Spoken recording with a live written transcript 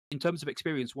terms of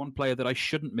experience, one player that I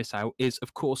shouldn't miss out is,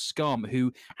 of course, Skarm,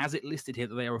 who has it listed here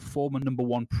that they are a former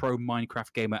 #1 pro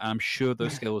Minecraft gamer, and I'm sure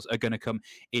those skills are going to come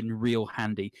in real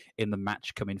handy in the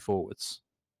match coming forwards.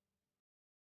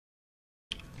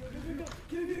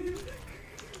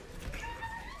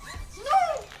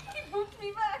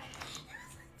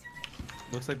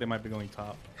 Looks like they might be going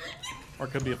top. Or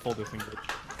it could be a full distance glitch.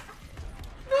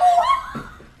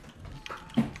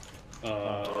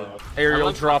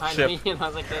 Aerial drop ship. I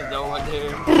was like, there's no one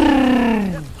here.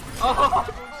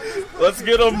 Let's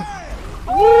get him!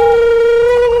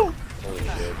 Woo!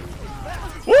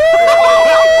 Woo!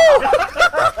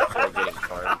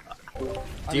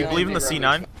 Do you believe in the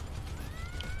C9?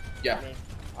 Yeah.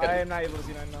 I am not able to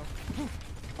see that now.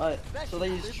 What? So they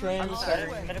use trains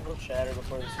medical shatter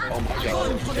before this. Oh my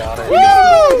god, you got it. Woo!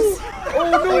 Oh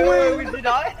no way! Did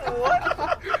I? What?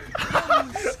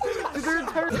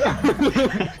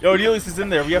 Yo, Neely's is in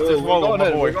there. We have to follow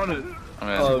my boy.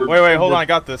 Wait, hold on. I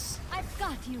got this. I've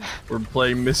got you. We're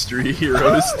playing mystery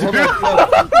heroes. Wait a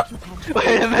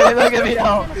minute, look at me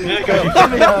now. Get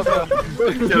me out, bro.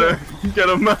 Get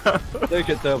him. Look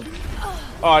at them.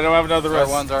 Oh, I don't have another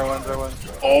rest.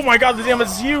 R1. Oh my god, the damage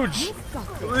is huge!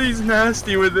 He's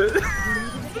nasty with it.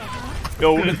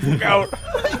 Yo, look out.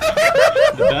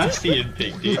 The Bastion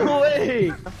pick, dude. No way!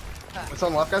 What's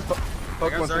on left, guys?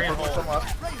 Poke Winston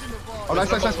left. Oh, nice.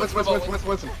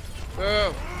 Winston.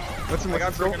 Winston,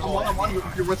 go. I'm one.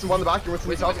 You're Winston one in the back. You're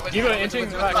Winston south. D.Va inching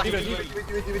back. Diva.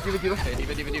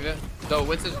 D.Va. So,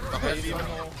 Winston. Okay.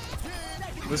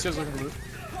 Lucio's looking blue.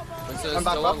 Winston's I'm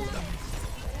back still up.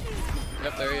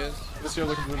 Yep, there he is. Lucio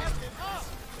looking blue.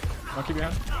 Monkey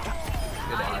behind.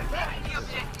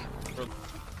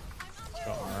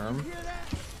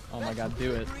 Oh my god,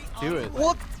 do it. Do it.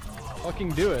 What?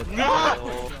 Fucking do it.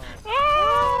 Oh!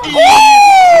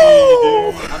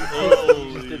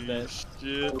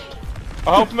 Shit.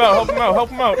 Oh, help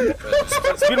him out.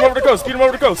 Speed him over the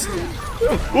coast,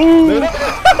 Ooh!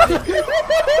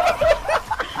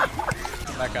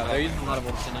 Back out there, he's not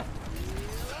able to see it.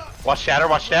 Watch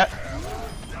that.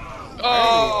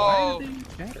 Oh!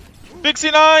 Big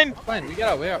C9! Fine, we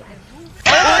got out.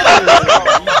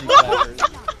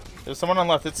 There's someone on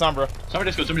left, it's Sombra.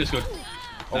 Somebody just go.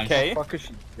 Okay. What the fuck is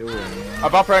she doing? I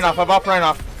bop right off. I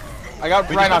got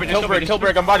right off. Kill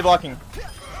break, I'm body blocking.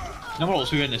 No more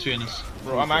ults, we in this.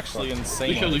 Bro, I'm actually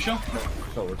insane. Lucio?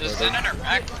 Is Zen in her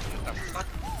back?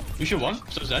 Lucio won,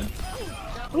 so Zen.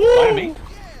 Why me?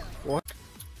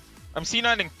 I'm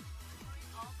C9ing.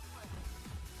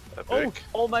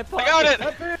 Oh my god! I got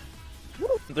it!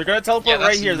 They're gonna teleport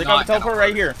right here. They're gonna teleport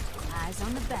right here. Eyes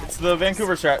on the back. It's the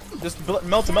Vancouver strat. Just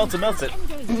melt it.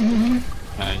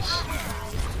 Nice.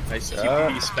 Nice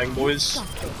TP spang boys.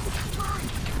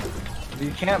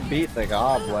 You can't beat the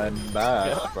goblin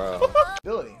back, bro.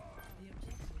 Ability.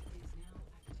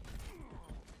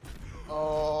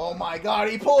 Oh my god,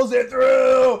 he pulls it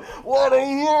through! What a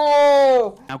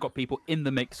hero! Now got people in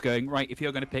the mix going, right, if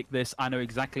you're going to pick this, I know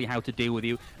exactly how to deal with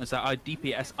you. And so our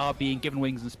DPS are being given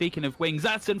wings. And speaking of wings,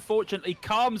 that's unfortunately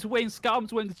Skarm's wings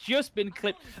just been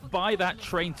clipped by that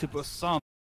train to Busan.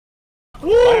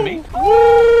 Why me?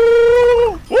 Woo!